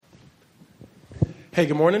Hey,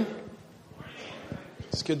 good morning.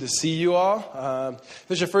 It's good to see you all. If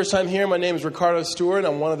this is your first time here, my name is Ricardo Stewart.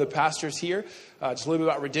 I'm one of the pastors here. Just a little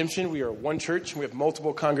bit about Redemption. We are one church, and we have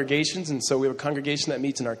multiple congregations. And so we have a congregation that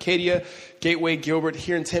meets in Arcadia, Gateway, Gilbert,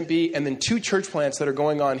 here in Tempe, and then two church plants that are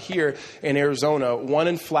going on here in Arizona, one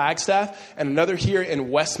in Flagstaff and another here in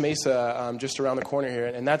West Mesa, just around the corner here.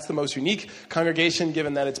 And that's the most unique congregation,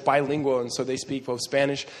 given that it's bilingual, and so they speak both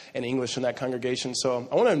Spanish and English in that congregation. So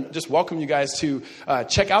I want to just welcome you guys to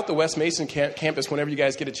check out the West Mesa campus whenever you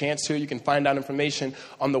guys get a chance to. You can find out information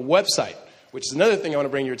on the website, which is another thing I want to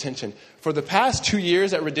bring your attention. For the past 2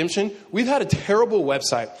 years at Redemption, we've had a terrible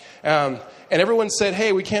website. And everyone said,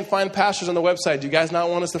 hey, we can't find pastors on the website. Do you guys not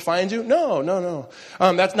want us to find you? No.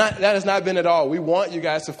 That has not been at all. We want you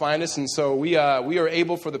guys to find us. And so we are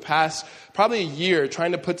able for the past probably a year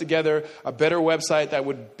trying to put together a better website that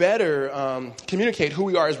would better communicate who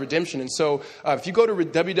we are as Redemption. And so if you go to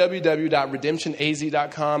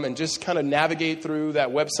www.redemptionaz.com and just kind of navigate through that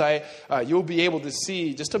website, you'll be able to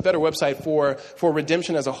see just a better website for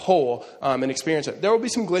Redemption as a whole and experience it. There will be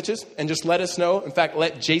some glitches, and just let us know. In fact,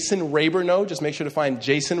 let Jason Raber know. Just make sure to find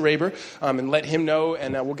Jason Raber and let him know,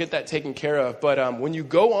 and we'll get that taken care of. But when you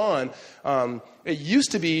go on, it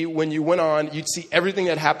used to be when you went on, you'd see everything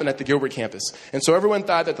that happened at the Gilbert campus. And so everyone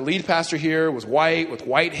thought that the lead pastor here was white with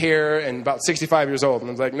white hair and about 65 years old. And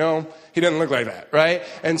I was like, no, he doesn't look like that, right?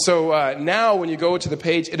 And so now when you go to the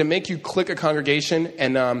page, it'll make you click a congregation,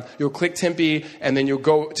 and you'll click Tempe, and then you'll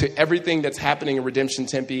go to everything that's happening in Redemption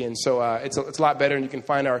Tempe. And so it's a lot better, and you can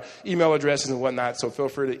find our email addresses and whatnot. So feel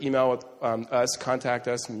free to email us, contact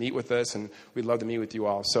us, meet with us, and we'd love to meet with you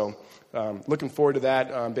all. So looking forward to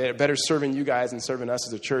that, better serving you guys and serving us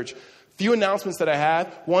as a church. Few announcements that I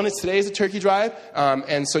have. One is today is a turkey drive.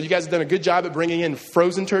 And so you guys have done a good job at bringing in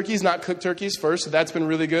frozen turkeys, not cooked turkeys first. So that's been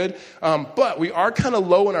really good. But we are kind of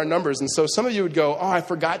low in our numbers. And so some of you would go, oh, I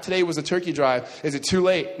forgot today was a turkey drive. Is it too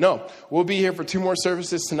late? No. We'll be here for 2 more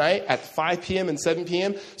services tonight at 5 p.m. and 7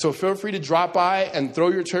 p.m. So feel free to drop by and throw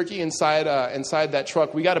your turkey inside that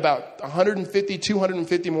truck. We got about 150,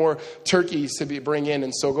 250 more turkeys to bring in.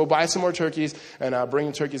 And so go buy some more turkeys and bring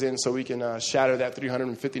the turkeys in so we can shatter that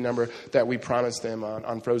 350 number that we promised them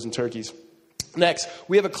on frozen turkeys. Next,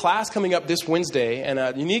 we have a class coming up this Wednesday,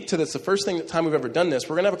 and unique to this, the first time we've ever done this,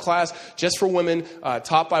 we're going to have a class just for women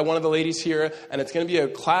taught by one of the ladies here, and it's going to be a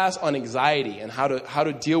class on anxiety and how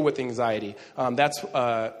to deal with anxiety. That's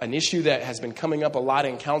an issue that has been coming up a lot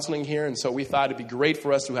in counseling here, and so we thought it'd be great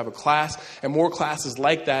for us to have a class and more classes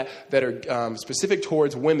like that are specific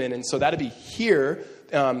towards women, and so that'll be here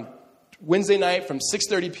Wednesday night from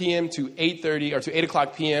 6:30 p.m. to 8:30 or to 8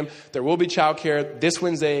 o'clock p.m. There will be childcare this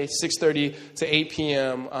Wednesday, 6:30 to 8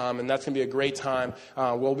 p.m., and that's going to be a great time.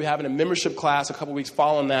 We'll be having a membership class a couple weeks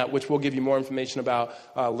following that, which we'll give you more information about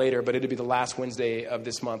later, but it'll be the last Wednesday of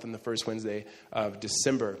this month and the first Wednesday of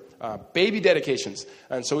December. Baby dedications.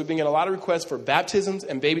 And so we've been getting a lot of requests for baptisms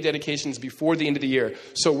and baby dedications before the end of the year.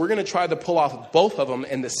 So we're going to try to pull off both of them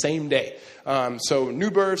in the same day. So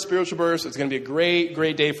new birth, spiritual birth, it's going to be a great,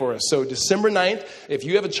 great day for us. So December 9th, if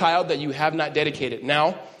you have a child that you have not dedicated.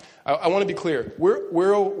 Now, I want to be clear.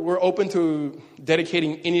 We're open to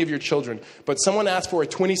dedicating any of your children. But someone asked for a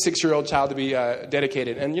 26-year-old child to be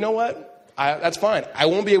dedicated. And you know what? That's fine. I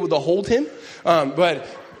won't be able to hold him, but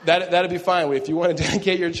that'll be fine. If you want to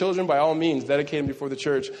dedicate your children, by all means, dedicate them before the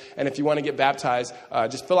church. And if you want to get baptized,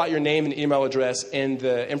 just fill out your name and email address in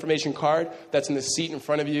the information card that's in the seat in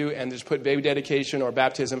front of you, and just put baby dedication or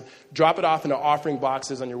baptism. Drop it off in the offering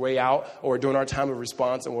boxes on your way out or during our time of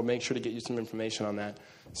response, and we'll make sure to get you some information on that.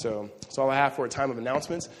 So that's all I have for a time of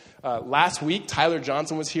announcements. Last week, Tyler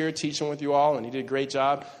Johnson was here teaching with you all, and he did a great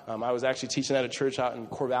job. I was actually teaching at a church out in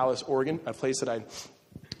Corvallis, Oregon, a place that I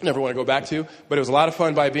never want to go back to, but it was a lot of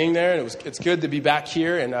fun by being there, and it's good to be back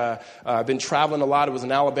here. And I've been traveling a lot. It was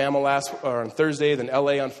in Alabama on Thursday, then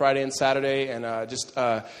LA on Friday and Saturday, and just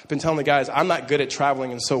been telling the guys I'm not good at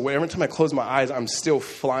traveling, and so every time I close my eyes, I'm still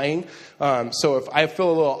flying. So if I feel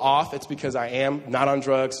a little off, it's because I am not on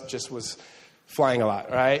drugs, just was flying a lot,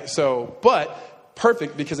 right? So, but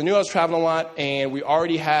perfect, because I knew I was traveling a lot, and we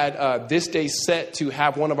already had this day set to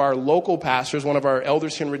have one of our local pastors, one of our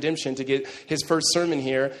elders here in Redemption, to get his first sermon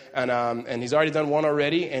here, and he's already done one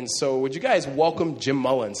already. And so would you guys welcome Jim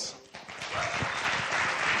Mullins?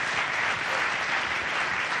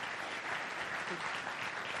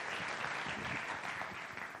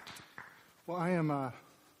 Well, I am,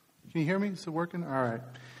 can you hear me? Is it working? All right.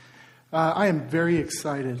 I am very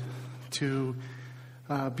excited to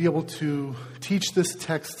be able to teach this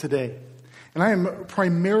text today. And I am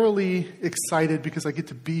primarily excited because I get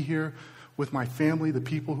to be here with my family, the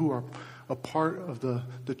people who are a part of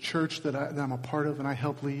the church that I'm a part of and I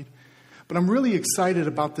help lead. But I'm really excited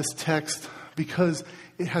about this text because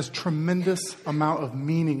it has tremendous amount of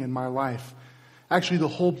meaning in my life. Actually, the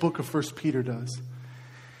whole book of 1 Peter does.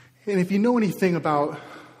 And if you know anything about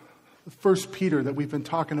 1 Peter that we've been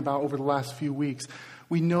talking about over the last few weeks,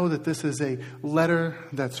 we know that this is a letter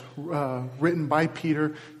that's written by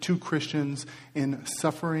Peter to Christians in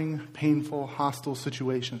suffering, painful, hostile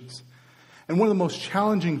situations. And one of the most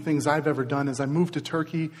challenging things I've ever done is I moved to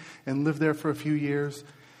Turkey and lived there for a few years.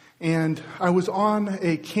 And I was on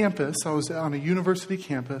a campus, I was on a university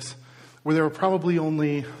campus, where there were probably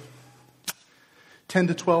only 10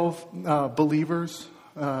 to 12 believers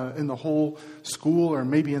in the whole school or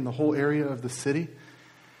maybe in the whole area of the city.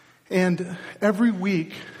 And every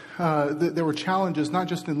week there were challenges, not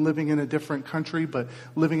just in living in a different country, but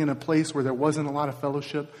living in a place where there wasn't a lot of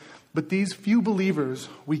fellowship. But these few believers,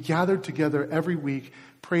 we gathered together every week,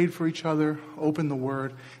 prayed for each other, opened the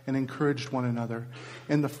Word, and encouraged one another.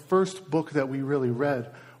 And the first book that we really read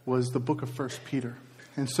was the book of 1 Peter.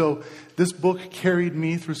 And so this book carried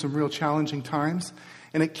me through some real challenging times,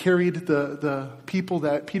 and it carried the people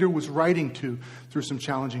that Peter was writing to through some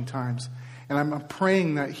challenging times. And I'm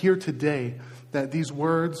praying that here today, that these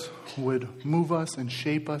words would move us and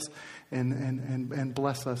shape us and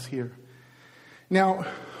bless us here. Now,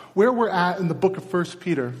 where we're at in the book of 1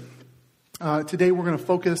 Peter, today we're going to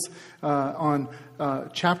focus on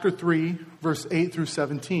chapter 3, verse 8 through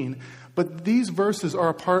 17. But these verses are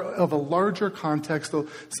a part of a larger context,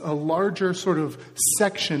 a larger sort of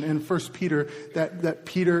section in 1 Peter that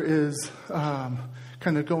Peter is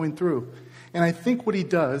kind of going through. And I think what he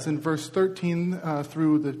does in verse 13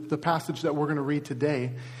 through the passage that we're going to read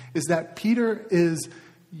today is that Peter is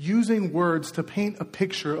using words to paint a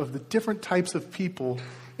picture of the different types of people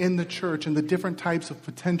in the church and the different types of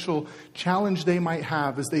potential challenge they might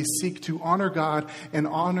have as they seek to honor God and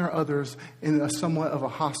honor others in a somewhat of a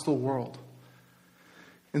hostile world.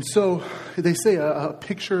 And so they say a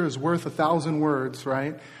picture is worth 1,000 words,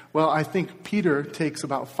 right? Well, I think Peter takes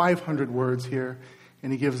about 500 words here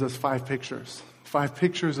and he gives us 5 pictures. 5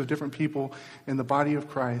 pictures of different people in the body of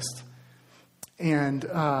Christ. And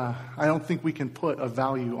I don't think we can put a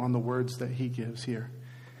value on the words that he gives here.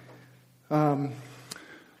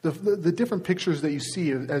 The different pictures that you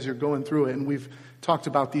see as you're going through it, and we've talked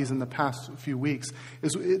about these in the past few weeks,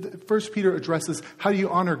 is First Peter addresses how do you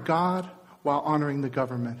honor God while honoring the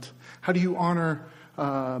government? How do you honor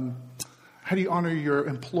your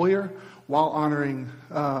employer while honoring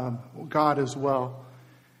God as well,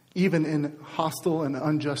 even in hostile and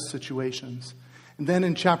unjust situations? And then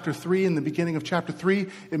in chapter 3, in the beginning of chapter 3,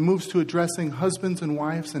 it moves to addressing husbands and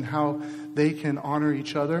wives and how they can honor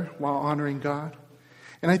each other while honoring God.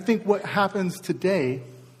 And I think what happens today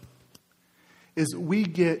is we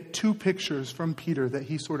get 2 pictures from Peter that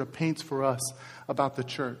he sort of paints for us about the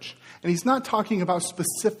church. And he's not talking about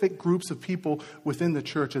specific groups of people within the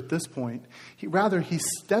church at this point. Rather, he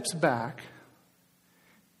steps back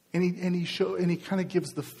and he kind of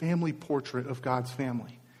gives the family portrait of God's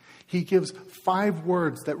family. He gives 5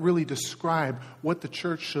 words that really describe what the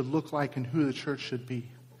church should look like and who the church should be.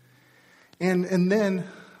 And then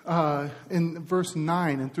in verse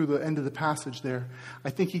 9 and through the end of the passage there, I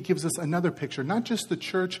think he gives us another picture. Not just the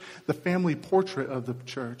church, the family portrait of the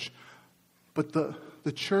church, but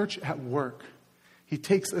the church at work.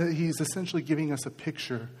 He's essentially giving us a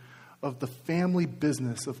picture of the family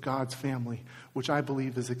business of God's family, which I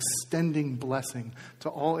believe is extending blessing to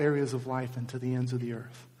all areas of life and to the ends of the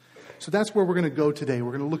earth. So that's where we're going to go today.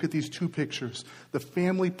 We're going to look at these 2 pictures, the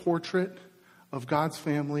family portrait of God's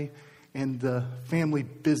family and the family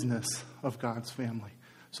business of God's family.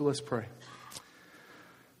 So let's pray.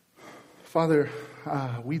 Father,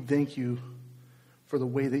 we thank you for the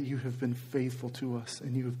way that you have been faithful to us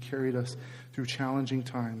and you have carried us through challenging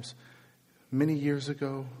times many years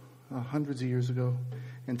ago, hundreds of years ago,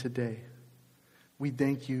 and today. We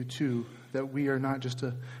thank you, too, that we are not just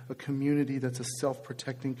a community that's a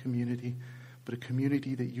self-protecting community, but a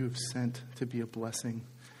community that you have sent to be a blessing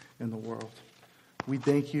in the world. We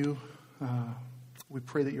thank you. We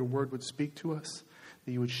pray that your word would speak to us,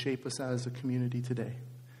 that you would shape us as a community today.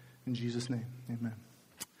 In Jesus' name, amen.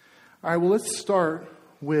 All right, well, let's start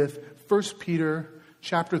with 1 Peter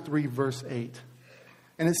chapter 3, verse 8.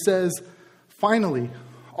 And it says, "Finally,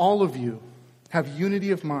 all of you have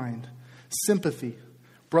unity of mind, sympathy,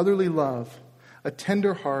 brotherly love, a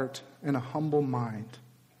tender heart, and a humble mind."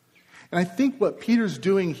 And I think what Peter's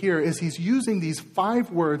doing here is he's using these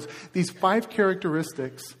 5 words, these 5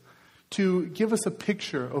 characteristics, to give us a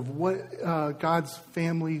picture of what God's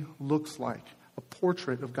family looks like, a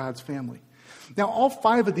portrait of God's family. Now, all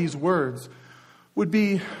 5 of these words would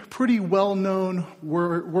be pretty well-known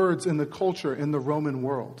words in the culture in the Roman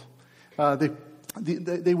world.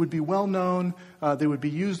 They would be well-known, they would be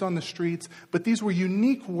used on the streets, but these were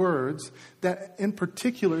unique words that, in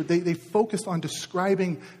particular, they focused on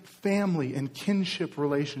describing family and kinship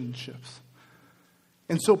relationships.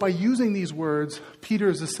 And so by using these words, Peter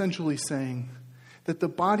is essentially saying that the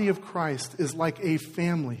body of Christ is like a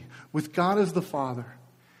family with God as the Father.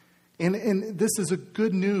 And this is a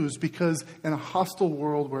good news because in a hostile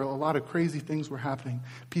world where a lot of crazy things were happening,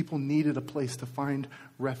 people needed a place to find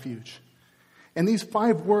refuge. And these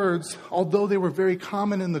 5 words, although they were very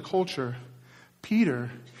common in the culture,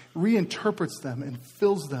 Peter reinterprets them and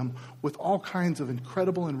fills them with all kinds of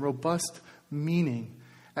incredible and robust meaning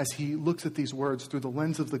as he looks at these words through the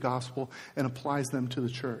lens of the gospel and applies them to the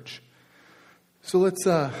church. So let's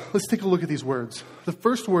take a look at these words. The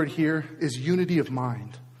first word here is unity of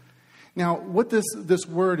mind. Now, what this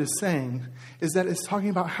word is saying is that it's talking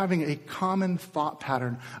about having a common thought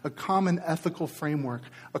pattern, a common ethical framework,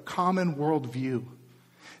 a common worldview.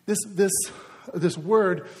 This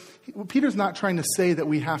word, Peter's not trying to say that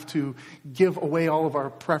we have to give away all of our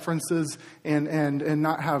preferences and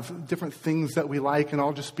not have different things that we like and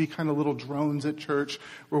all just be kind of little drones at church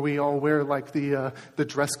where we all wear like the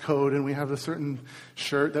dress code and we have a certain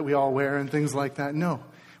shirt that we all wear and things like that. No,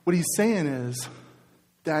 what he's saying is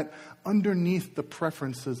that underneath the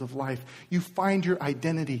preferences of life, you find your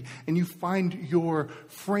identity and you find your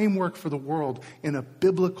framework for the world in a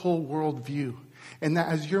biblical worldview. And that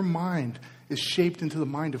as your mind is shaped into the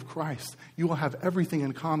mind of Christ, you will have everything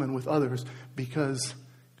in common with others because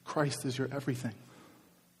Christ is your everything.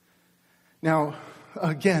 Now,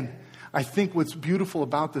 again, I think what's beautiful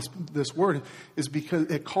about this word is because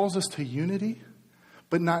it calls us to unity,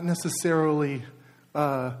 but not necessarily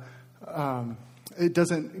it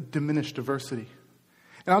doesn't diminish diversity.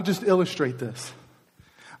 And I'll just illustrate this.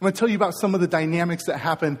 I'm going to tell you about some of the dynamics that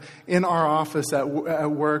happen in our office at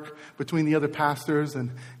work between the other pastors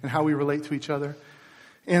and how we relate to each other.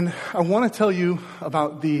 And I want to tell you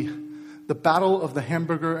about the battle of the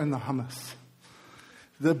hamburger and the hummus.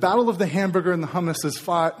 The battle of the hamburger and the hummus is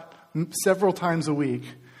fought several times a week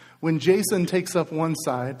when Jason takes up one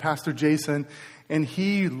side, Pastor Jason, and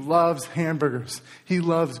he loves hamburgers. He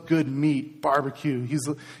loves good meat, barbecue. He's,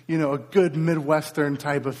 a good Midwestern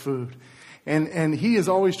type of food. And he is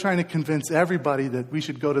always trying to convince everybody that we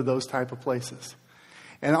should go to those type of places.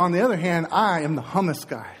 And on the other hand, I am the hummus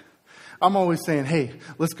guy. I'm always saying, hey,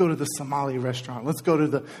 let's go to the Somali restaurant. Let's go to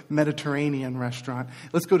the Mediterranean restaurant.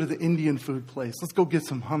 Let's go to the Indian food place. Let's go get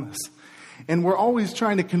some hummus. And we're always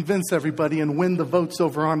trying to convince everybody and win the votes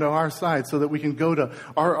over onto our side so that we can go to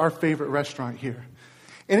our favorite restaurant here.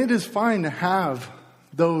 And it is fine to have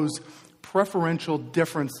those preferential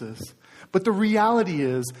differences. But the reality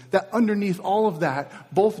is that underneath all of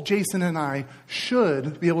that, both Jason and I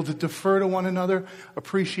should be able to defer to one another,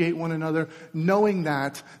 appreciate one another, knowing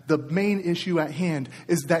that the main issue at hand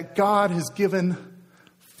is that God has given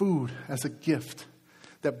food as a gift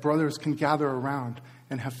that brothers can gather around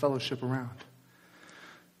and have fellowship around.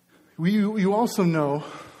 You also know,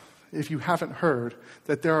 if you haven't heard,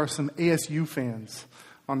 that there are some ASU fans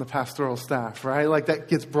on the pastoral staff, right? Like that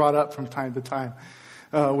gets brought up from time to time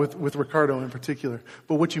with Ricardo in particular.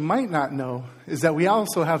 But what you might not know is that we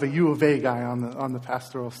also have a U of A guy on the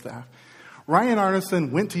pastoral staff. Ryan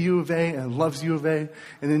Arneson went to U of A and loves U of A.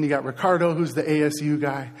 And then you got Ricardo, who's the ASU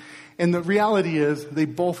guy. And the reality is they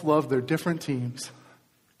both love their different teams.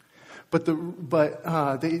 But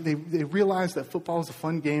they realize that football is a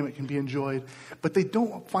fun game. It can be enjoyed. But they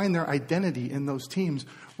don't find their identity in those teams.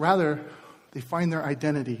 Rather, they find their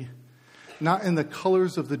identity not in the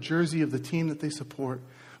colors of the jersey of the team that they support,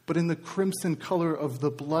 but in the crimson color of the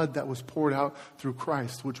blood that was poured out through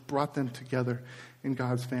Christ, which brought them together in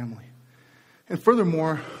God's family. And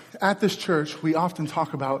furthermore, at this church, we often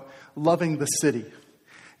talk about loving the city.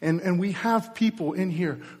 And we have people in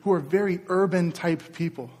here who are very urban type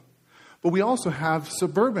people. But we also have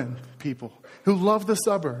suburban people who love the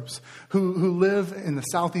suburbs, who live in the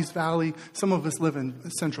Southeast Valley. Some of us live in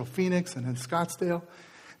Central Phoenix and in Scottsdale.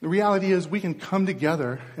 The reality is we can come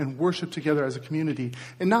together and worship together as a community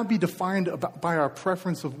and not be defined by our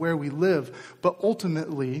preference of where we live, but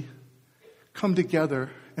ultimately come together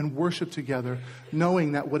and worship together,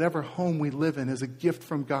 knowing that whatever home we live in is a gift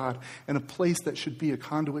from God and a place that should be a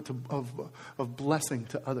conduit of blessing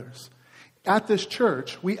to others. At this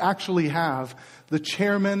church, we actually have the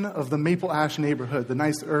chairman of the Maple Ash neighborhood, the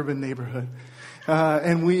nice urban neighborhood.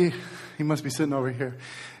 He must be sitting over here.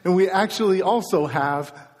 And we actually also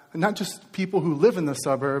have not just people who live in the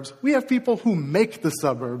suburbs. We have people who make the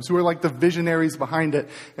suburbs, who are like the visionaries behind it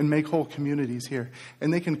and make whole communities here.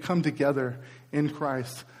 And they can come together in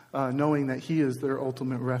Christ, knowing that He is their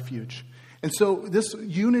ultimate refuge. And so this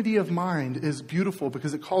unity of mind is beautiful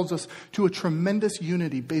because it calls us to a tremendous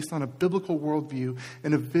unity based on a biblical worldview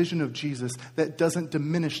and a vision of Jesus that doesn't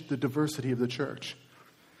diminish the diversity of the church.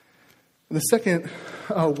 And the second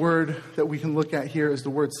word that we can look at here is the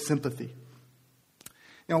word sympathy.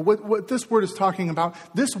 Now, what this word is talking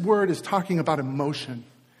about emotion.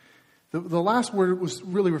 The last word was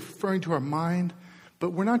really referring to our mind,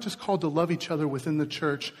 but we're not just called to love each other within the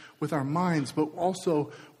church with our minds, but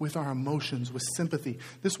also with our emotions, with sympathy.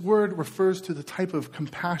 This word refers to the type of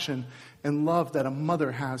compassion and love that a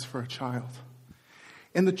mother has for a child.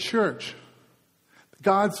 And the church,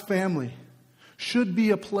 God's family, should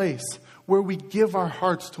be a place where we give our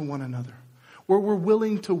hearts to one another, where we're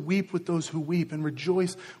willing to weep with those who weep and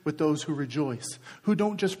rejoice with those who rejoice, who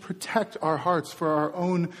don't just protect our hearts for our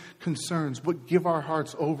own concerns, but give our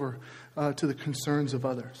hearts over to the concerns of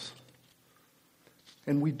others.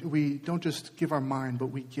 And we don't just give our mind, but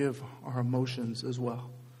we give our emotions as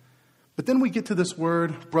well. But then we get to this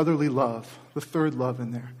word, brotherly love, the third love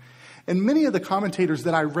in there. And many of the commentators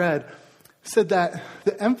that I read said that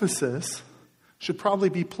the emphasis should probably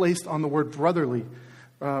be placed on the word brotherly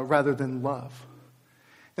rather than love.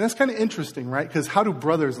 And that's kind of interesting, right? Because how do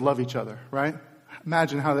brothers love each other, right?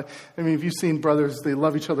 Imagine how if you've seen brothers, they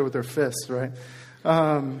love each other with their fists, right?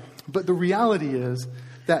 But the reality is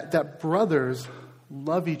that brothers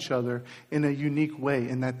love each other in a unique way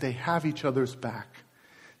in that they have each other's back.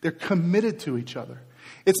 They're committed to each other.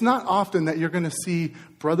 It's not often that you're going to see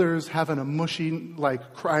brothers having a mushy,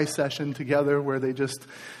 cry session together where they just,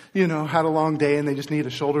 had a long day and they just need a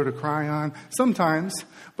shoulder to cry on. Sometimes,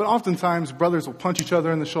 but oftentimes brothers will punch each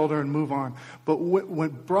other in the shoulder and move on. But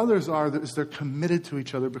what brothers are is they're committed to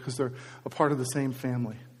each other because they're a part of the same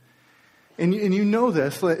family. And you know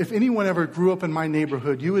this, if anyone ever grew up in my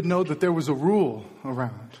neighborhood, you would know that there was a rule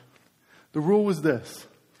around. The rule was this,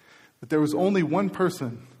 that there was only one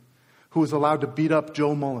person who was allowed to beat up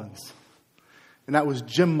Joe Mullins. And that was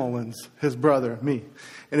Jim Mullins, his brother, me.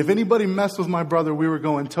 And if anybody messed with my brother, we were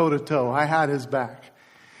going toe to toe. I had his back.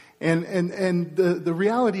 And the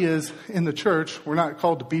reality is, in the church, we're not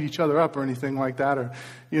called to beat each other up or anything like that,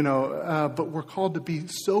 but we're called to be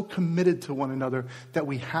so committed to one another that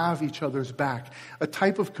we have each other's back. A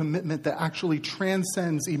type of commitment that actually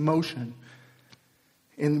transcends emotion.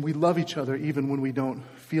 And we love each other even when we don't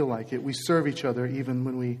feel like it. We serve each other even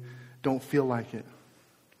when we don't feel like it.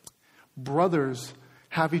 Brothers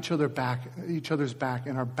have each other's back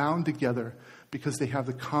and are bound together because they have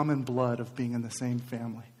the common blood of being in the same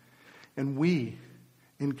family. And we,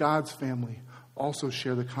 in God's family, also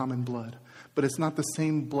share the common blood. But it's not the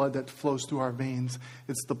same blood that flows through our veins.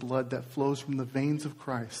 It's the blood that flows from the veins of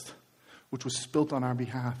Christ, which was spilt on our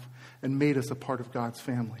behalf and made us a part of God's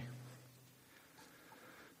family.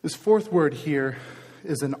 This fourth word here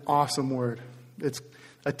is an awesome word. It's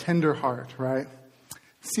a tender heart, right?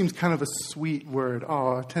 Seems kind of a sweet word.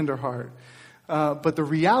 Oh, a tender heart. But the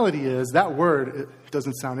reality is that word, it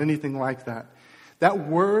doesn't sound anything like that. That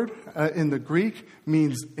word in the Greek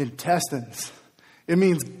means intestines. It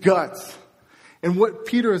means guts. And what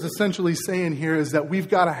Peter is essentially saying here is that we've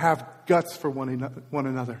got to have guts for one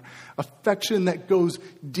another. Affection that goes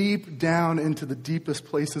deep down into the deepest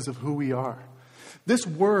places of who we are. This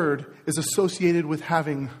word is associated with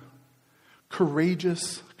having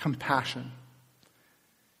courageous compassion.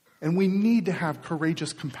 And we need to have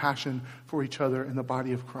courageous compassion for each other in the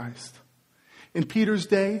body of Christ. In Peter's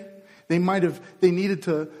day, there might have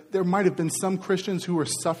been some Christians who were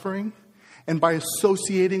suffering, and by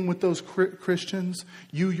associating with those Christians,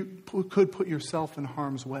 you could put yourself in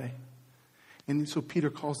harm's way. And so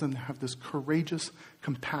Peter calls them to have this courageous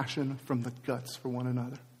compassion from the guts for one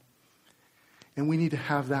another. And we need to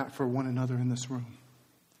have that for one another in this room.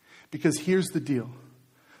 Because here's the deal.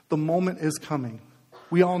 The moment is coming.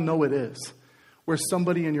 We all know it is. Where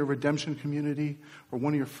somebody in your redemption community or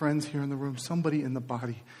one of your friends here in the room, somebody in the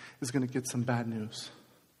body is going to get some bad news.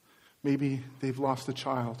 Maybe they've lost a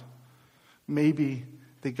child. Maybe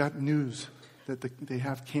they got news that they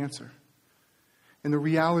have cancer. And the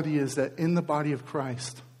reality is that in the body of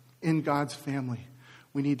Christ, in God's family,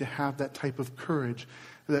 we need to have that type of courage,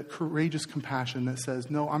 that courageous compassion that says,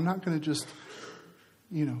 no, I'm not going to just,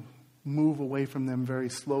 move away from them very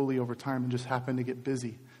slowly over time and just happen to get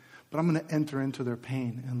busy. But I'm going to enter into their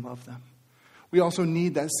pain and love them. We also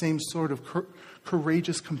need that same sort of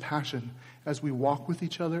courageous compassion as we walk with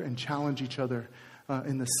each other and challenge each other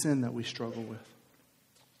in the sin that we struggle with.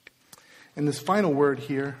 And this final word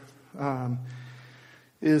here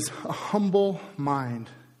is a humble mind.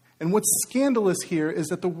 And what's scandalous here is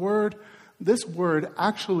that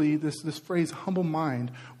this phrase, humble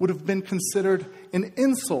mind, would have been considered an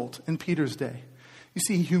insult in Peter's day. You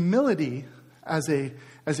see, humility as a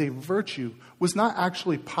virtue was not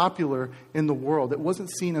actually popular in the world. It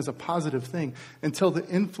wasn't seen as a positive thing until the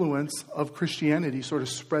influence of Christianity sort of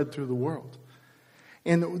spread through the world.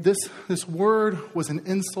 And this word was an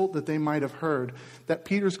insult that they might have heard, that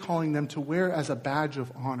Peter's calling them to wear as a badge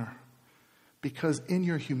of honor. Because in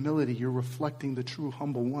your humility, you're reflecting the true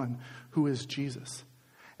humble one, who is Jesus.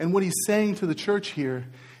 And what he's saying to the church here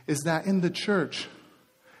is that in the church,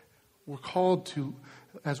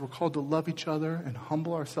 as we're called to love each other and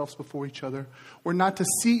humble ourselves before each other, we're not to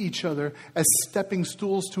see each other as stepping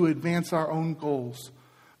stools to advance our own goals,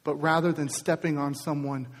 but rather than stepping on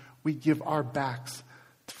someone, we give our backs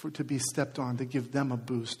to be stepped on, to give them a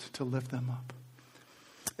boost, to lift them up.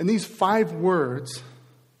 And these 5 words,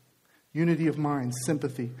 unity of mind,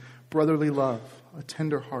 sympathy, brotherly love, a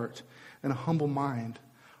tender heart, and a humble mind,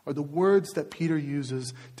 are the words that Peter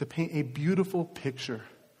uses to paint a beautiful picture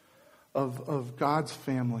of God's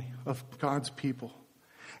family, of God's people.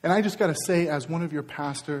 And I just got to say, as one of your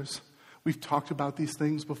pastors, we've talked about these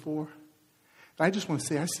things before. And I just want to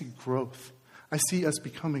say, I see growth. I see us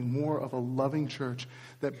becoming more of a loving church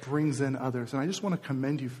that brings in others. And I just want to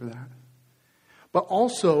commend you for that. But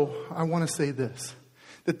also, I want to say this,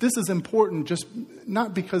 that this is important just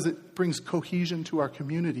not because it brings cohesion to our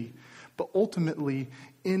community, but ultimately,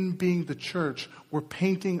 in being the church, we're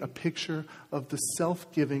painting a picture of the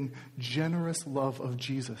self-giving, generous love of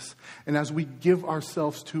Jesus. And as we give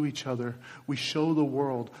ourselves to each other, we show the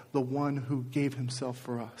world the one who gave himself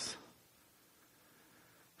for us.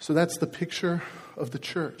 So that's the picture of the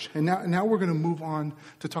church. And now we're going to move on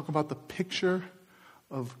to talk about the picture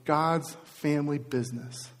of God's family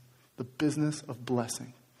business, the business of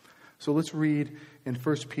blessing. So let's read in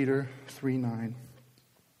 1 Peter 3:9.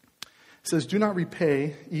 It says, "Do not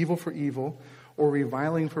repay evil for evil or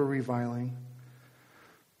reviling for reviling,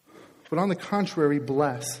 but on the contrary,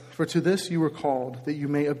 bless. For to this you were called, that you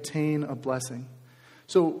may obtain a blessing."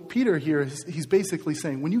 So Peter here, he's basically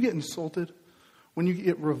saying, when you get insulted, when you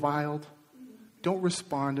get reviled, don't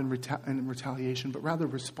respond in retaliation, but rather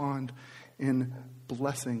respond in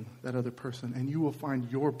blessing that other person. And you will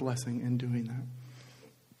find your blessing in doing that.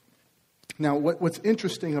 Now, what's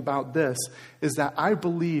interesting about this is that I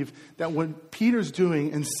believe that what Peter's doing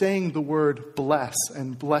in saying the word bless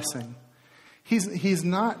and blessing, he's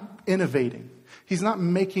not innovating. He's not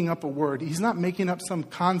making up a word. He's not making up some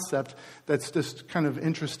concept that's just kind of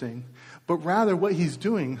interesting. But rather what he's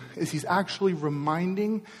doing is he's actually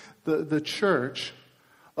reminding the church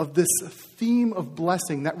of this theme of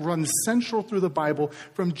blessing that runs central through the Bible.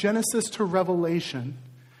 From Genesis to Revelation,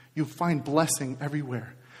 you'll find blessing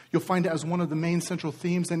everywhere. You'll find it as one of the main central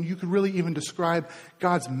themes, and you could really even describe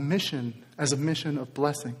God's mission as a mission of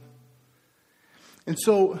blessing. And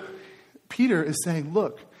so Peter is saying,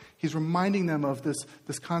 look, he's reminding them of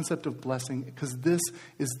this concept of blessing, because this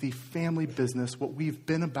is the family business, what we've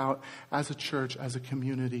been about as a church, as a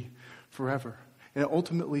community forever. And it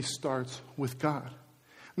ultimately starts with God.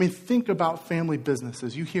 I mean, think about family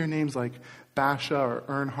businesses. You hear names like Basha or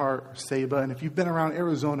Earnhardt or Saba, and if you've been around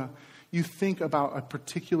Arizona, you think about a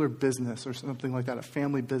particular business or something like that, a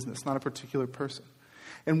family business, not a particular person.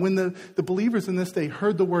 And when the believers in this day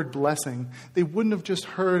heard the word blessing, they wouldn't have just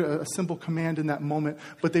heard a simple command in that moment,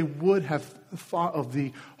 but they would have thought of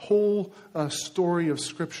the whole story of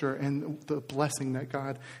Scripture and the blessing that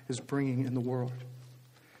God is bringing in the world.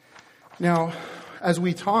 Now, as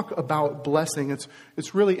we talk about blessing,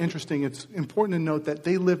 it's really interesting. It's important to note that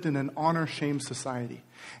they lived in an honor-shame society.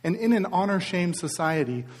 And in an honor-shame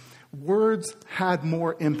society, words had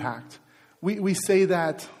more impact. We say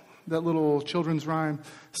that little children's rhyme,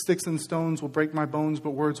 sticks and stones will break my bones,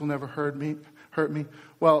 but words will never hurt me.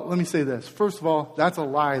 Well, let me say this. First of all, that's a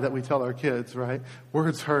lie that we tell our kids, right?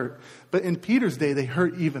 Words hurt. But in Peter's day, they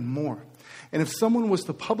hurt even more. And if someone was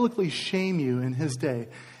to publicly shame you in his day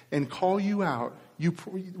and call you out,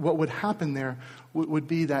 what would happen there would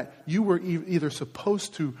be that you were either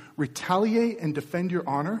supposed to retaliate and defend your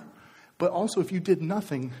honor, but also if you did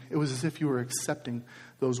nothing, it was as if you were accepting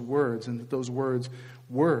those words and that those words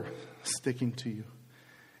were sticking to you.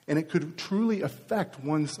 And it could truly affect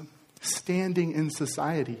one's standing in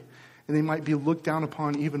society. And they might be looked down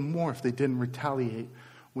upon even more if they didn't retaliate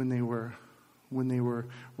when they were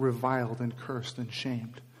reviled and cursed and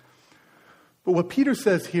shamed. But what Peter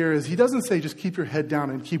says here is he doesn't say just keep your head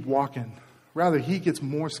down and keep walking. Rather, he gets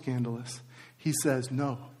more scandalous. He says,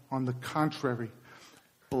 no, on the contrary,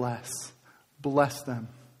 bless. bless them.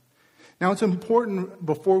 Now, it's important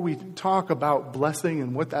before we talk about blessing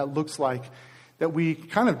and what that looks like that we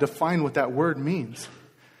kind of define what that word means.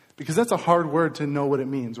 Because that's a hard word to know what it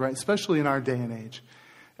means, right? Especially in our day and age.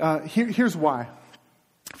 Here's why.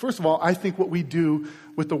 First of all, I think what we do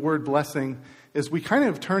with the word blessing is we kind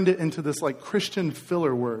of turned it into this like Christian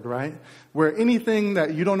filler word, right? Where anything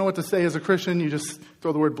that you don't know what to say as a Christian, you just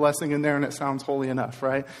throw the word blessing in there and it sounds holy enough,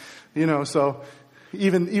 right? So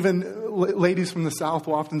even ladies from the South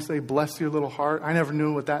will often say, bless your little heart. I never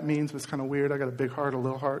knew what that means. It's kind of weird. I got a big heart, a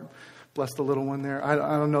little heart. Bless the little one there. I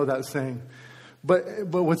don't know that saying. But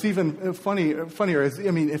what's even funnier is,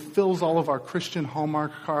 it fills all of our Christian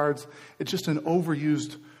Hallmark cards. It's just an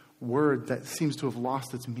overused word that seems to have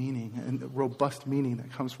lost its meaning and the robust meaning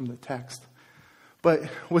that comes from the text. But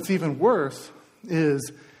what's even worse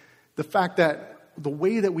is the fact that the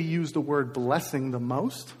way that we use the word blessing the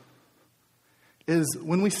most is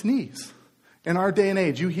when we sneeze. In our day and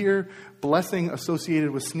age, you hear blessing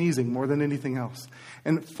associated with sneezing more than anything else.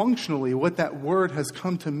 And functionally, what that word has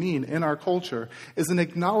come to mean in our culture is an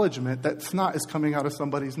acknowledgement that snot is coming out of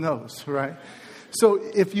somebody's nose, right? So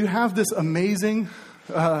if you have this amazing,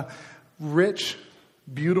 rich,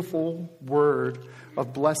 beautiful word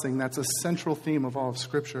of blessing that's a central theme of all of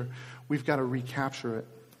Scripture, we've got to recapture it.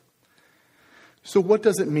 So what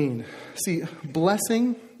does it mean? See,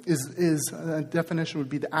 blessing is a definition would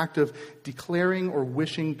be the act of declaring or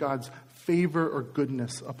wishing God's favor or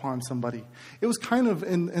goodness upon somebody. It was kind of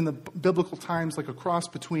in the biblical times like a cross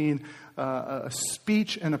between a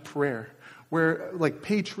speech and a prayer, where like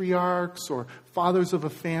patriarchs or fathers of a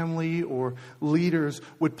family or leaders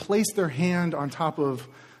would place their hand on top of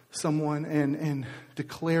someone and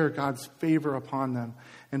declare God's favor upon them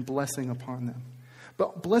and blessing upon them.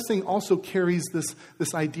 But blessing also carries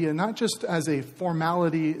this idea, not just as a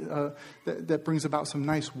formality that brings about some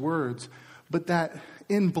nice words, but that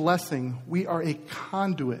in blessing, we are a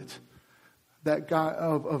conduit that God,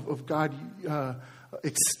 of God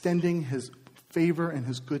extending His favor and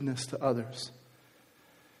His goodness to others.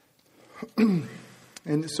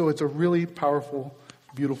 And so it's a really powerful,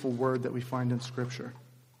 beautiful word that we find in Scripture.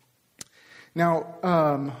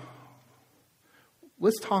 Now,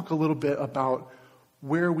 let's talk a little bit about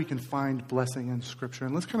where we can find blessing in Scripture.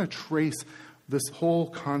 And let's kind of trace this whole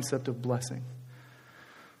concept of blessing.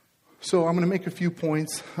 So I'm going to make a few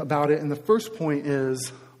points about it. And the first point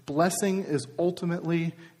is blessing is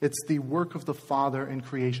ultimately, it's the work of the Father in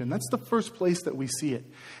creation. That's the first place that we see it.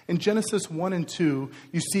 In Genesis 1 and 2,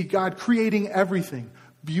 you see God creating everything.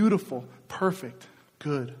 Beautiful, perfect,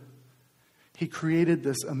 good. He created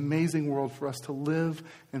this amazing world for us to live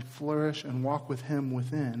and flourish and walk with Him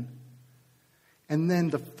within. And then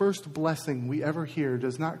the first blessing we ever hear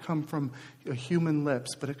does not come from human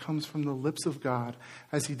lips, but it comes from the lips of God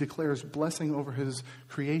as He declares blessing over His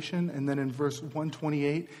creation. And then in verse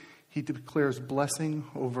 128, He declares blessing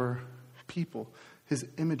over people, His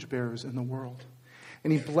image bearers in the world.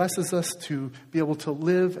 And He blesses us to be able to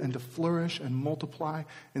live and to flourish and multiply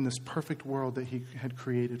in this perfect world that He had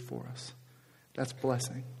created for us. That's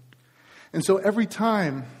blessing. And so every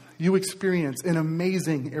time you experience an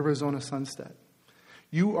amazing Arizona sunset,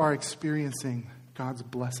 you are experiencing God's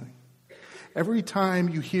blessing. Every time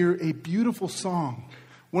you hear a beautiful song,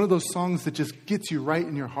 one of those songs that just gets you right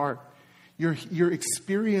in your heart, you're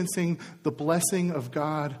experiencing the blessing of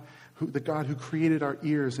God, the God who created our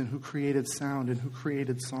ears and who created sound and who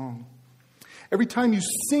created song. Every time you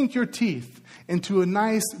sink your teeth into a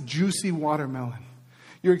nice, juicy watermelon,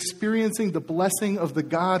 you're experiencing the blessing of the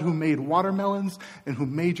God who made watermelons and who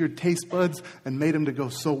made your taste buds and made them to go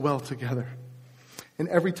so well together. And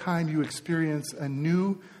every time you experience a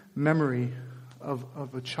new memory of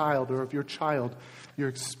a child or of your child, you're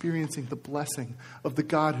experiencing the blessing of the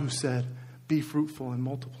God who said, be fruitful and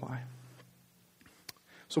multiply.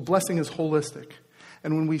 So blessing is holistic.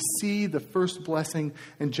 And when we see the first blessing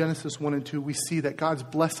in Genesis 1 and 2, we see that God's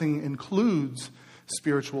blessing includes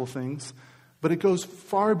spiritual things, but it goes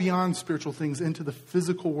far beyond spiritual things into the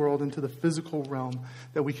physical world, into the physical realm,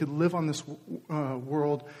 that we could live on this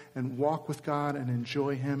world and walk with God and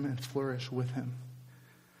enjoy Him and flourish with Him.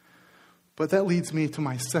 But that leads me to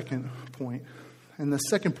my second point. And the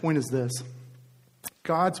second point is this.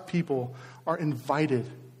 God's people are invited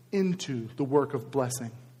into the work of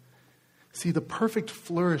blessing. See, the perfect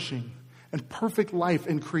flourishing and perfect life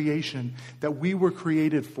in creation that we were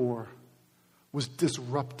created for was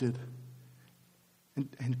disrupted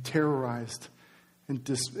and terrorized and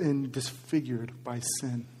disfigured by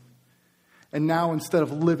sin. And now, instead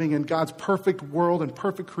of living in God's perfect world and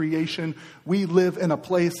perfect creation, we live in a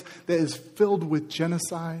place that is filled with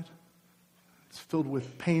genocide, It's filled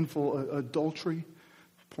with painful adultery,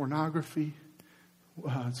 pornography.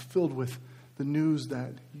 It's filled with the news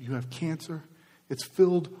that you have cancer. It's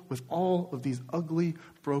filled with all of these ugly,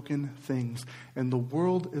 broken things. And the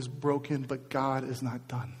world is broken, but God is not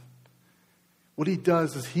done. What he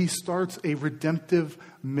does is he starts a redemptive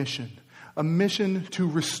mission. A mission to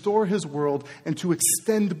restore his world and to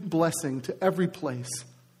extend blessing to every place.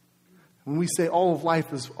 When we say all of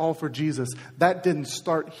life is all for Jesus, that didn't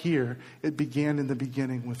start here. It began in the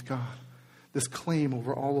beginning with God. This claim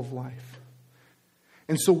over all of life.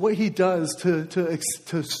 And so what he does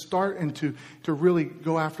to start and to really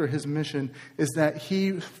go after his mission is that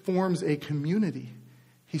he forms a community.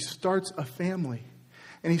 He starts a family.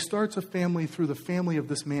 And he starts a family through the family of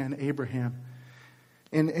this man, Abraham.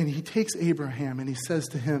 And he takes Abraham and he says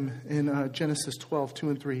to him in Genesis 12, 2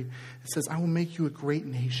 and 3, it says, I will make you a great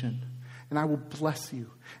nation, and I will bless you,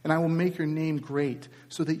 and I will make your name great,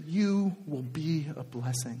 so that you will be a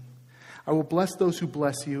blessing. I will bless those who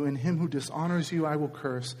bless you, and him who dishonors you I will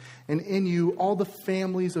curse. And in you all the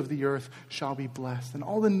families of the earth shall be blessed, and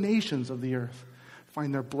all the nations of the earth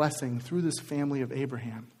find their blessing through this family of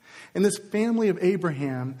Abraham. And this family of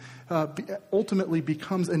Abraham ultimately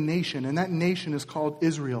becomes a nation, and that nation is called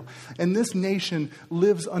Israel. And this nation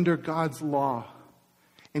lives under God's law.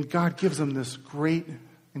 And God gives them this great,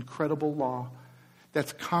 incredible law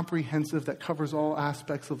that's comprehensive, that covers all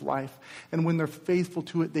aspects of life. And when they're faithful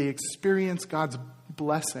to it, they experience God's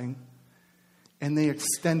blessing, and they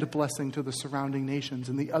extend a blessing to the surrounding nations.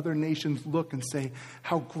 And the other nations look and say,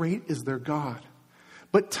 how great is their God?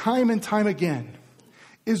 But time and time again,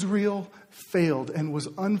 Israel failed and was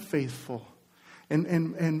unfaithful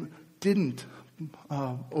and didn't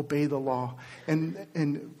obey the law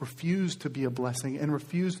and refused to be a blessing and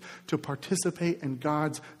refused to participate in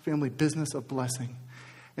God's family business of blessing.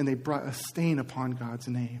 And they brought a stain upon God's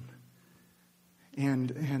name.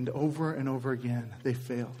 And over and over again, they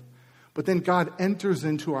failed. But then God enters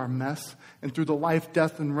into our mess, and through the life,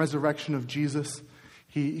 death, and resurrection of Jesus,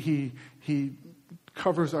 He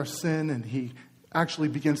covers our sin, and He actually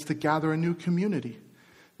begins to gather a new community,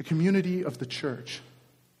 the community of the church.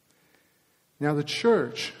 Now the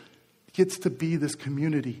church gets to be this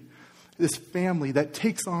community, this family that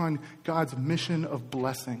takes on God's mission of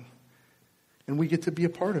blessing. And we get to be a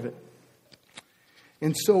part of it.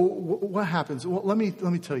 And so what happens? Well, let me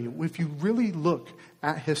tell you, if you really look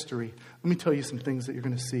at history, let me tell you some things that you're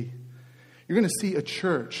going to see. You're going to see a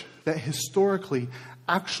church that historically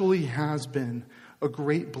actually has been a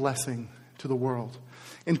great blessing to the world.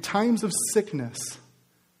 In times of sickness,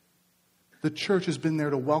 the church has been there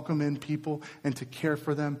to welcome in people and to care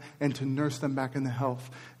for them and to nurse them back into health.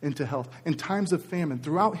 In times of famine,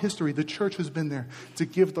 throughout history, the church has been there to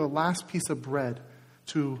give the last piece of bread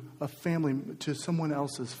to a family, to someone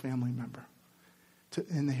else's family member.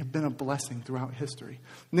 And they have been a blessing throughout history.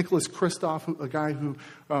 Nicholas Kristof, a guy who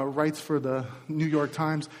writes for the New York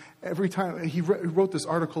Times, every time he wrote this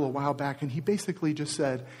article a while back, and he basically just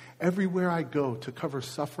said, everywhere I go to cover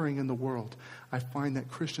suffering in the world, I find that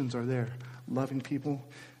Christians are there, loving people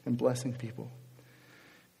and blessing people.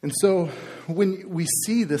 And so when we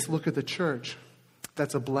see this look at the church,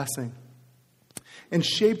 that's a blessing. And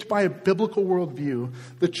shaped by a biblical worldview,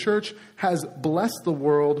 the church has blessed the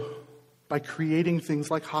world by creating things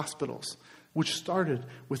like hospitals, which started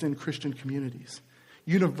within Christian communities.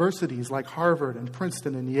 Universities like Harvard and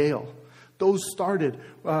Princeton and Yale, those started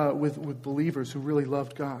with believers who really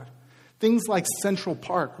loved God. Things like Central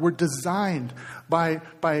Park were designed by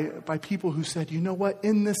people who said, you know what,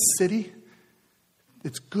 in this city,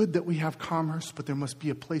 it's good that we have commerce, but there must be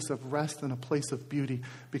a place of rest and a place of beauty,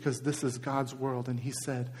 because this is God's world, and He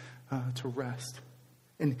said to rest.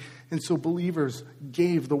 And so believers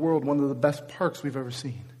gave the world one of the best parks we've ever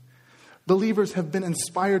seen. Believers have been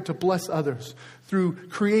inspired to bless others through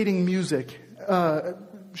creating music,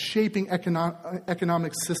 shaping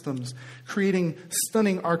economic systems, creating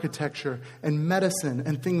stunning architecture and medicine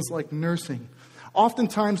and things like nursing.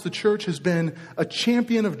 Oftentimes, the church has been a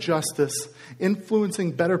champion of justice,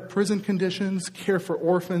 influencing better prison conditions, care for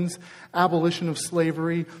orphans, abolition of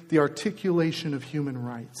slavery, the articulation of human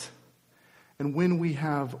rights. And when we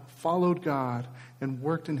have followed God and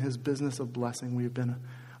worked in His business of blessing, we have been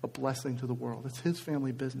a blessing to the world. It's His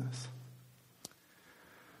family business.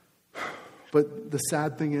 But the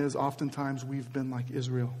sad thing is, oftentimes we've been like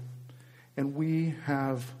Israel, and we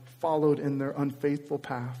have followed in their unfaithful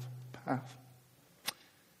path.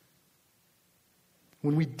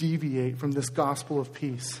 When we deviate from this gospel of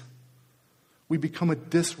peace, we become a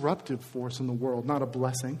disruptive force in the world, not a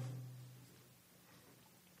blessing.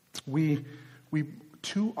 We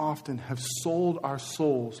too often have sold our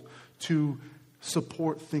souls to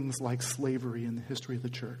support things like slavery in the history of the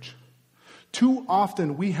church. Too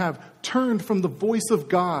often we have turned from the voice of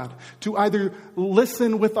God to either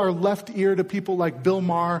listen with our left ear to people like Bill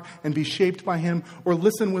Maher and be shaped by him, or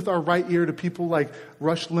listen with our right ear to people like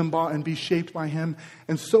Rush Limbaugh and be shaped by him.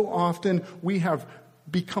 And so often we have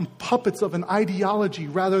become puppets of an ideology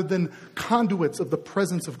rather than conduits of the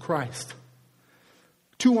presence of Christ.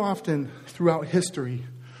 Too often throughout history,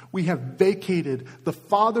 we have vacated the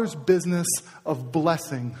Father's business of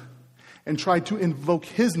blessing and tried to invoke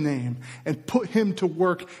his name and put him to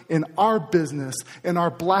work in our business, in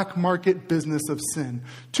our black market business of sin.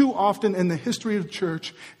 Too often in the history of the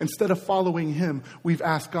church, instead of following him, we've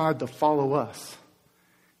asked God to follow us.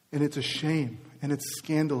 And it's a shame, and it's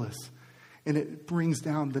scandalous, and it brings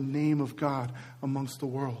down the name of God amongst the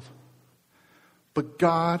world. But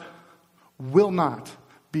God will not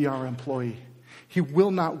be our employee. He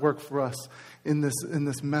will not work for us in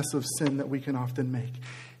this mess of sin that we can often make.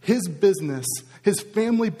 His business, his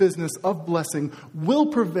family business of blessing will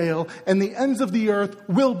prevail, and the ends of the earth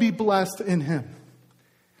will be blessed in him.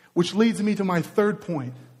 Which leads me to my third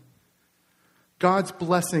point. God's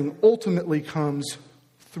blessing ultimately comes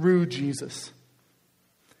through Jesus.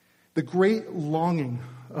 The great longing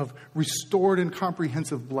of restored and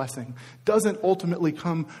comprehensive blessing doesn't ultimately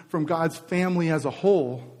come from God's family as a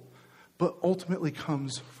whole, but ultimately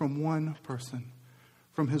comes from one person,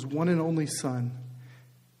 from his one and only Son,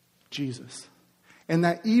 Jesus. And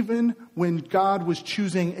that even when God was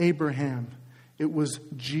choosing Abraham, it was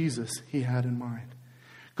Jesus he had in mind.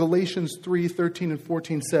 Galatians 3:13 and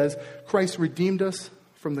 14 says, Christ redeemed us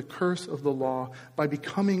from the curse of the law by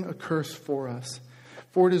becoming a curse for us.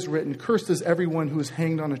 For it is written, cursed is everyone who is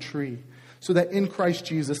hanged on a tree, so that in Christ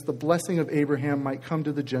Jesus the blessing of Abraham might come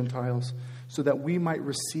to the Gentiles, so that we might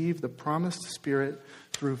receive the promised Spirit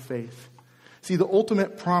through faith. See, the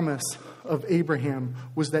ultimate promise of Abraham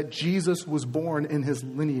was that Jesus was born in his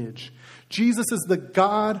lineage. Jesus is the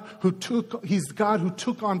God who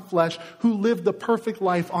took on flesh, who lived the perfect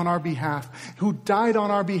life on our behalf, who died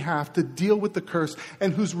on our behalf to deal with the curse,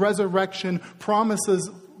 and whose resurrection promises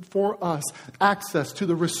for us access to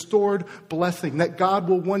the restored blessing that God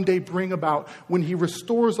will one day bring about when he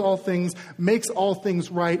restores all things, makes all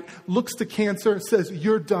things right, looks to cancer, says,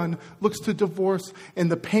 you're done, looks to divorce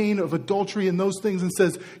and the pain of adultery and those things and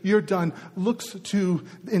says, you're done, looks to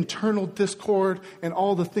internal discord and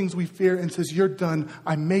all the things we fear and says, you're done,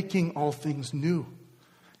 I'm making all things new.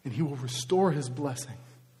 And he will restore his blessing.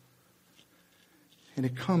 And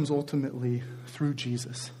it comes ultimately through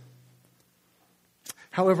Jesus.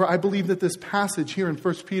 However, I believe that this passage here in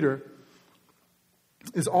 1 Peter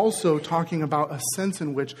is also talking about a sense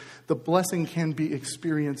in which the blessing can be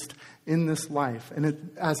experienced in this life,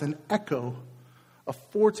 and as an echo, a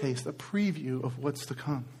foretaste, a preview of what's to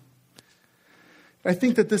come. I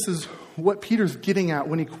think that this is what Peter's getting at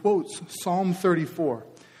when he quotes Psalm 34.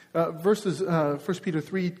 Verses 1 Peter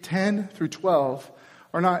 3:10 through 12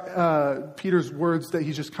 are not Peter's words that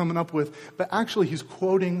he's just coming up with, but actually he's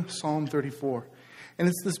quoting Psalm 34. And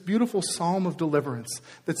it's this beautiful psalm of deliverance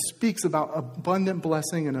that speaks about abundant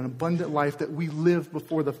blessing and an abundant life that we live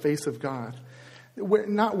before the face of God.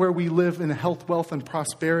 Not where we live in health, wealth, and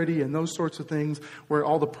prosperity and those sorts of things where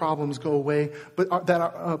all the problems go away, but that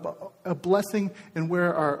are a blessing and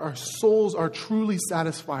where our souls are truly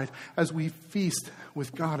satisfied as we feast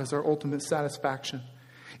with God as our ultimate satisfaction.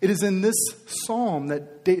 It is in this psalm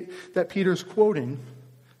that Peter's quoting,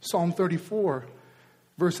 Psalm 34,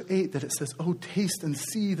 Verse 8, that it says, oh, taste and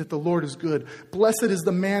see that the Lord is good. Blessed is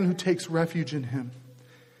the man who takes refuge in him.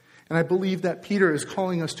 And I believe that Peter is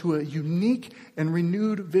calling us to a unique and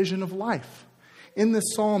renewed vision of life. In this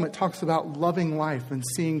psalm, it talks about loving life and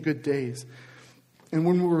seeing good days. And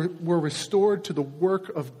when we're restored to the work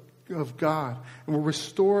of God, and we're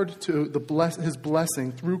restored to his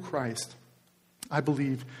blessing through Christ, I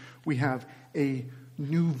believe we have a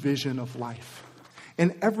new vision of life.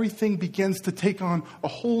 And everything begins to take on a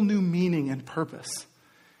whole new meaning and purpose.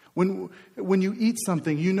 When you eat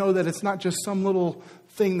something, you know that it's not just some little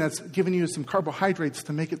thing that's giving you some carbohydrates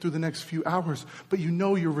to make it through the next few hours, but you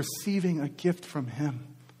know you're receiving a gift from him.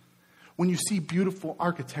 When you see beautiful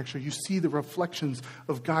architecture, you see the reflections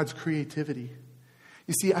of God's creativity.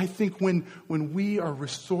 You see, I think when we are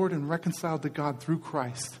restored and reconciled to God through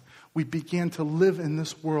Christ, we begin to live in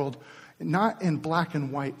this world not in black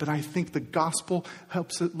and white, but I think the gospel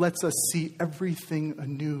lets us see everything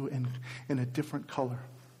anew and in a different color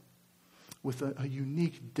with a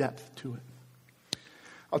unique depth to it.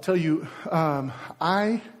 I'll tell you,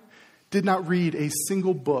 I did not read a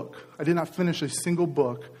single book. I did not finish a single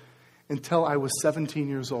book until I was 17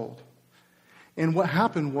 years old. And what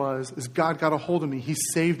happened is God got a hold of me. He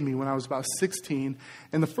saved me when I was about 16.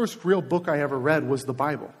 And the first real book I ever read was the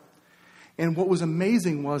Bible. And what was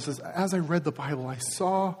amazing is as I read the Bible, I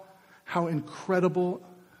saw how incredible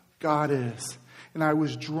God is. And I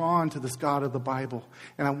was drawn to this God of the Bible.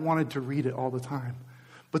 And I wanted to read it all the time.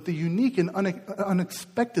 But the unique and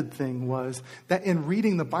unexpected thing was that in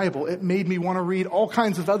reading the Bible, it made me want to read all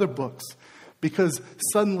kinds of other books. Because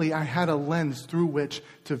suddenly I had a lens through which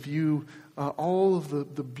to view all of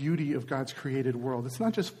the beauty of God's created world. It's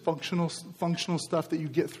not just functional stuff that you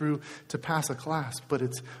get through to pass a class, but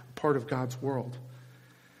it's part of God's world.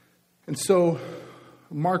 And so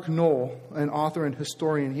Mark Knoll, an author and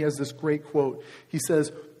historian, he has this great quote. He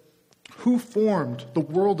says, "Who formed the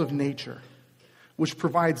world of nature, which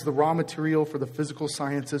provides the raw material for the physical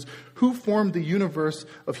sciences? Who formed the universe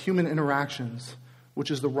of human interactions, which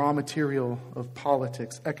is the raw material of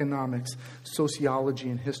politics, economics, sociology,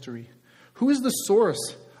 and history? Who is the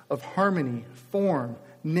source of harmony, form,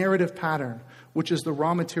 narrative pattern, which is the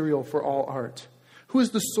raw material for all art? Who is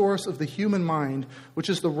the source of the human mind, which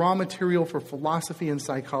is the raw material for philosophy and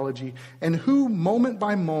psychology? And who, moment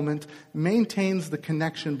by moment, maintains the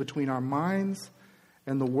connection between our minds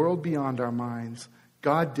and the world beyond our minds?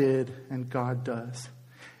 God did, and God does.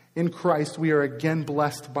 In Christ, we are again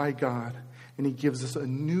blessed by God, and He gives us a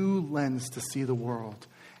new lens to see the world.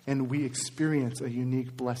 And we experience a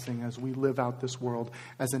unique blessing as we live out this world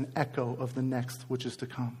as an echo of the next which is to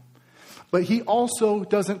come. But He also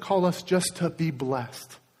doesn't call us just to be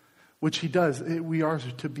blessed, which He does. We are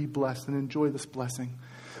to be blessed and enjoy this blessing.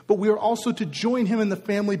 But we are also to join Him in the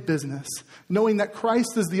family business, knowing that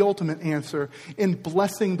Christ is the ultimate answer in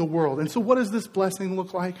blessing the world. And so what does this blessing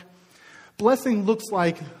look like? Blessing looks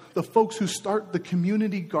like the folks who start the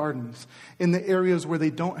community gardens in the areas where they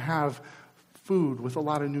don't have food with a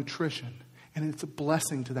lot of nutrition. And it's a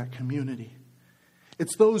blessing to that community.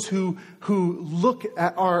 It's those who look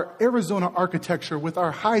at our Arizona architecture with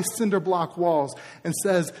our high cinder block walls and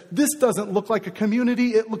says, this doesn't look like a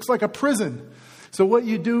community, it looks like a prison. So what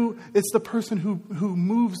you do, it's the person who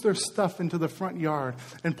moves their stuff into the front yard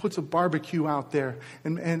and puts a barbecue out there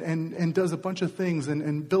and does a bunch of things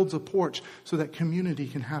and builds a porch so that community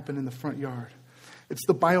can happen in the front yard. It's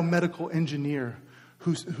the biomedical engineer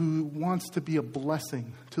who wants to be a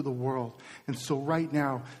blessing to the world. And so right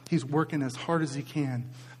now, he's working as hard as he can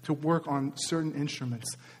to work on certain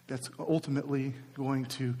instruments that's ultimately going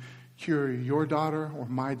to cure your daughter or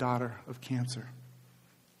my daughter of cancer.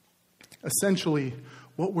 Essentially,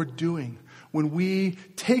 what we're doing when we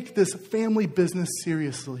take this family business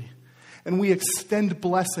seriously and we extend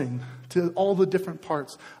blessing to all the different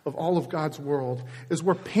parts of all of God's world is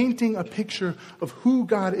we're painting a picture of who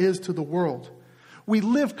God is to the world. We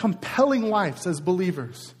live compelling lives as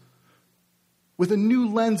believers with a new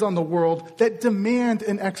lens on the world that demand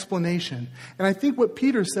an explanation. And I think what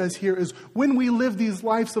Peter says here is when we live these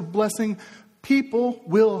lives of blessing, people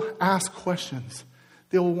will ask questions.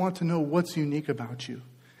 They will want to know what's unique about you.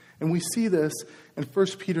 And we see this in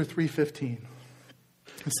 1 Peter 3:15.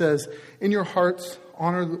 It says, "In your hearts,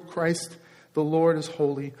 honor Christ the Lord as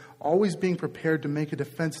holy, always being prepared to make a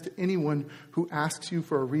defense to anyone who asks you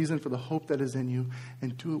for a reason for the hope that is in you,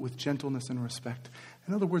 and do it with gentleness and respect."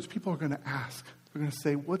 In other words, people are going to ask. They're going to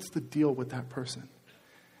say, what's the deal with that person?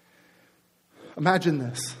 Imagine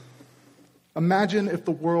this. Imagine if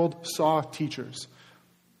the world saw teachers.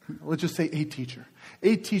 Let's just say a teacher.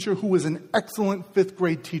 A teacher who was an excellent fifth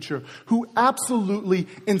grade teacher who absolutely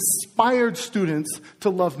inspired students to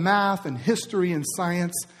love math and history and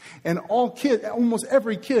science. And almost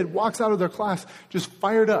every kid walks out of their class just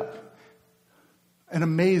fired up and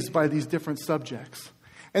amazed by these different subjects.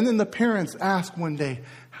 And then the parents ask one day,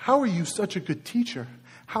 how are you such a good teacher?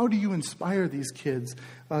 How do you inspire these kids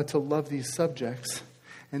to love these subjects?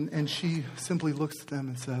 And she simply looks at them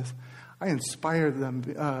and says, I inspire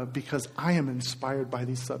them because I am inspired by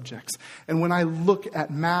these subjects. And when I look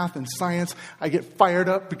at math and science, I get fired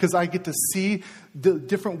up because I get to see the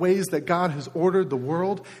different ways that God has ordered the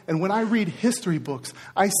world. And when I read history books,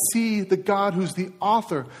 I see the God who's the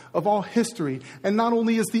author of all history. And not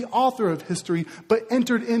only is the author of history, but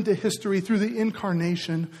entered into history through the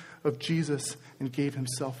incarnation of Jesus and gave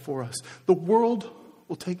himself for us. The world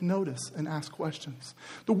will take notice and ask questions.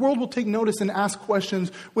 The world will take notice and ask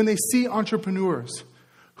questions when they see entrepreneurs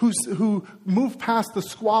who move past the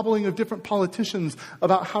squabbling of different politicians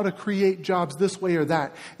about how to create jobs this way or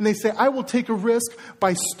that. And they say, I will take a risk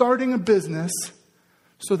by starting a business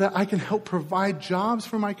so that I can help provide jobs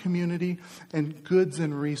for my community and goods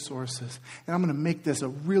and resources. And I'm going to make this a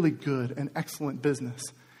really good and excellent business.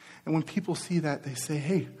 And when people see that, they say,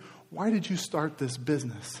 hey, why did you start this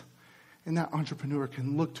business? And that entrepreneur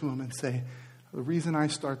can look to him and say, the reason I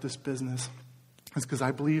start this business is because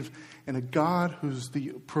I believe in a God who's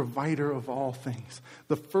the provider of all things,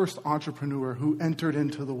 the first entrepreneur who entered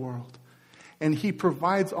into the world. And he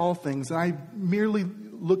provides all things. And I merely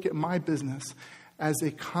look at my business as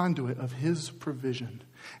a conduit of his provision.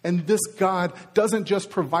 And this God doesn't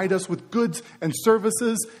just provide us with goods and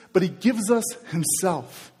services, but he gives us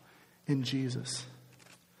himself in Jesus.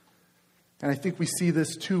 And I think we see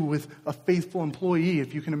this too with a faithful employee.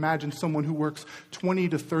 If you can imagine someone who works 20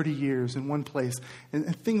 to 30 years in one place.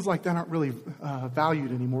 And things like that aren't really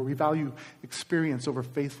valued anymore. We value experience over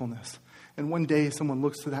faithfulness. And one day someone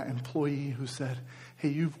looks to that employee who said, hey,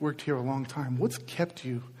 you've worked here a long time. What's kept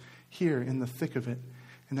you here in the thick of it?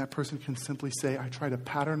 And that person can simply say, I try to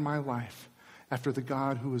pattern my life after the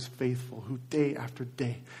God who is faithful, who day after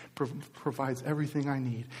day provides everything I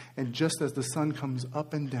need. And just as the sun comes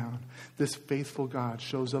up and down, this faithful God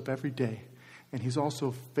shows up every day. And he's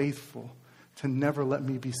also faithful to never let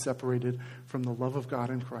me be separated from the love of God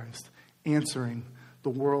in Christ, answering the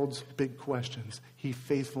world's big questions. He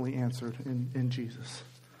faithfully answered in Jesus.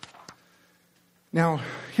 Now,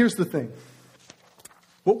 here's the thing.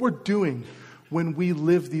 What we're doing when we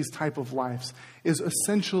live these type of lives is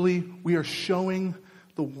essentially we are showing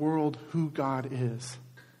the world who God is.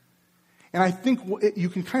 And I think you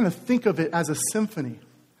can kind of think of it as a symphony.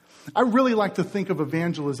 I really like to think of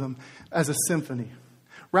evangelism as a symphony.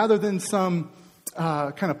 Rather than some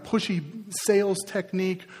kind of pushy sales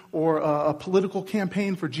technique or a political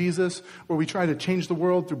campaign for Jesus where we try to change the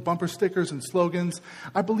world through bumper stickers and slogans,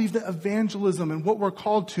 I believe that evangelism and what we're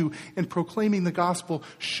called to in proclaiming the gospel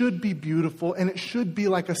should be beautiful, and it should be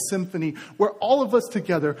like a symphony where all of us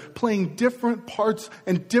together playing different parts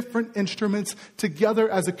and different instruments together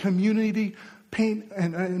as a community paint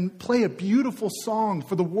and play a beautiful song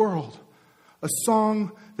for the world, a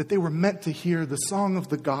song that they were meant to hear, the song of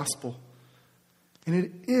the gospel. And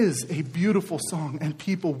it is a beautiful song, and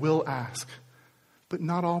people will ask. But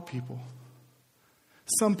not all people.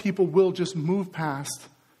 Some people will just move past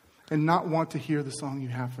and not want to hear the song you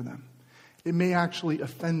have for them. It may actually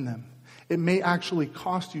offend them. It may actually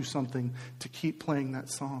cost you something to keep playing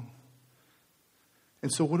that song.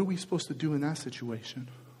 And so what are we supposed to do in that situation?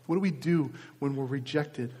 What do we do when we're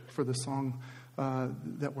rejected for the song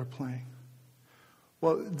that we're playing?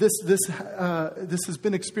 Well, this has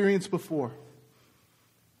been experienced before.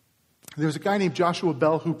 There's a guy named Joshua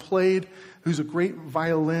Bell who's a great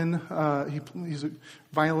he's a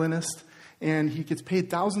violinist, and he gets paid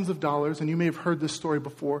thousands of dollars, and you may have heard this story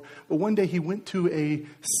before, but one day he went to a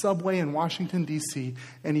subway in Washington, D.C.,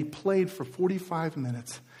 and he played for 45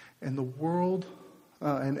 minutes, and the world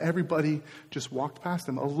and everybody just walked past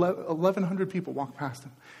him. 1,100 people walked past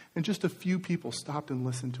him, and just a few people stopped and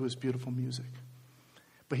listened to his beautiful music.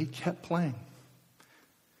 But he kept playing.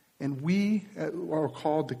 And we are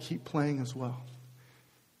called to keep playing as well.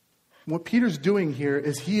 What Peter's doing here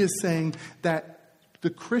is he is saying that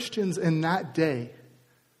the Christians in that day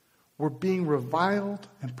were being reviled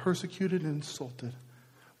and persecuted and insulted.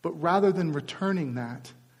 But rather than returning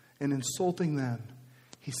that and insulting them,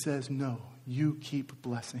 he says, no, you keep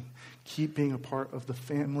blessing. Keep being a part of the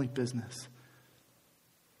family business.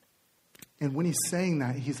 And when he's saying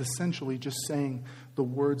that, he's essentially just saying the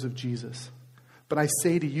words of Jesus. But I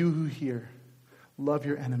say to you who hear, love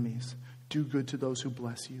your enemies, do good to those who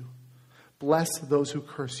bless you, bless those who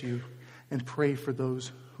curse you, and pray for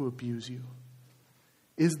those who abuse you.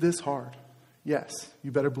 Is this hard? Yes,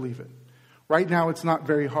 you better believe it. Right now it's not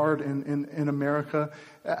very hard in America,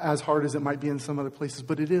 as hard as it might be in some other places,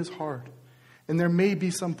 but it is hard. And there may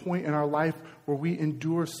be some point in our life where we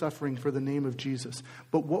endure suffering for the name of Jesus.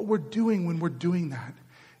 But what we're doing when we're doing that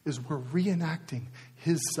is we're reenacting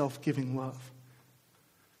his self-giving love.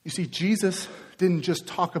 You see, Jesus didn't just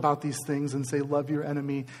talk about these things and say, love your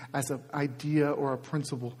enemy as an idea or a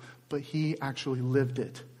principle, but he actually lived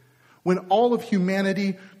it. When all of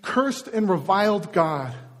humanity cursed and reviled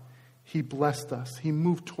God, he blessed us. He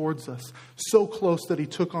moved towards us so close that he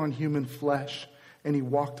took on human flesh and he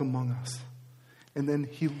walked among us. And then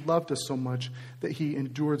he loved us so much that he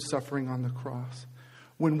endured suffering on the cross.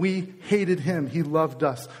 When we hated him, he loved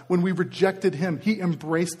us. When we rejected him, he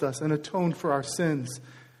embraced us and atoned for our sins.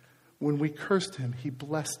 When we cursed him, he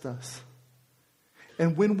blessed us.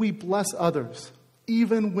 And when we bless others,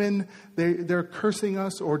 even when they're cursing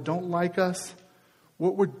us or don't like us,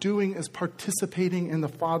 what we're doing is participating in the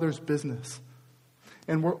Father's business.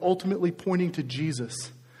 And we're ultimately pointing to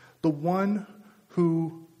Jesus, the one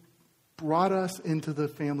who brought us into the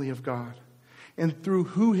family of God. And through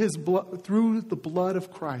the blood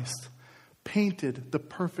of Christ, painted the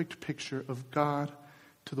perfect picture of God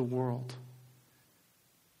to the world.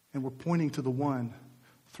 And we're pointing to the one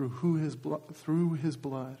through his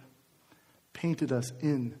blood painted us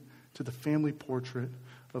in to the family portrait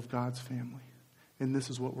of God's family. And this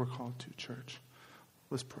is what we're called to, church.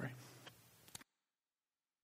 Let's pray.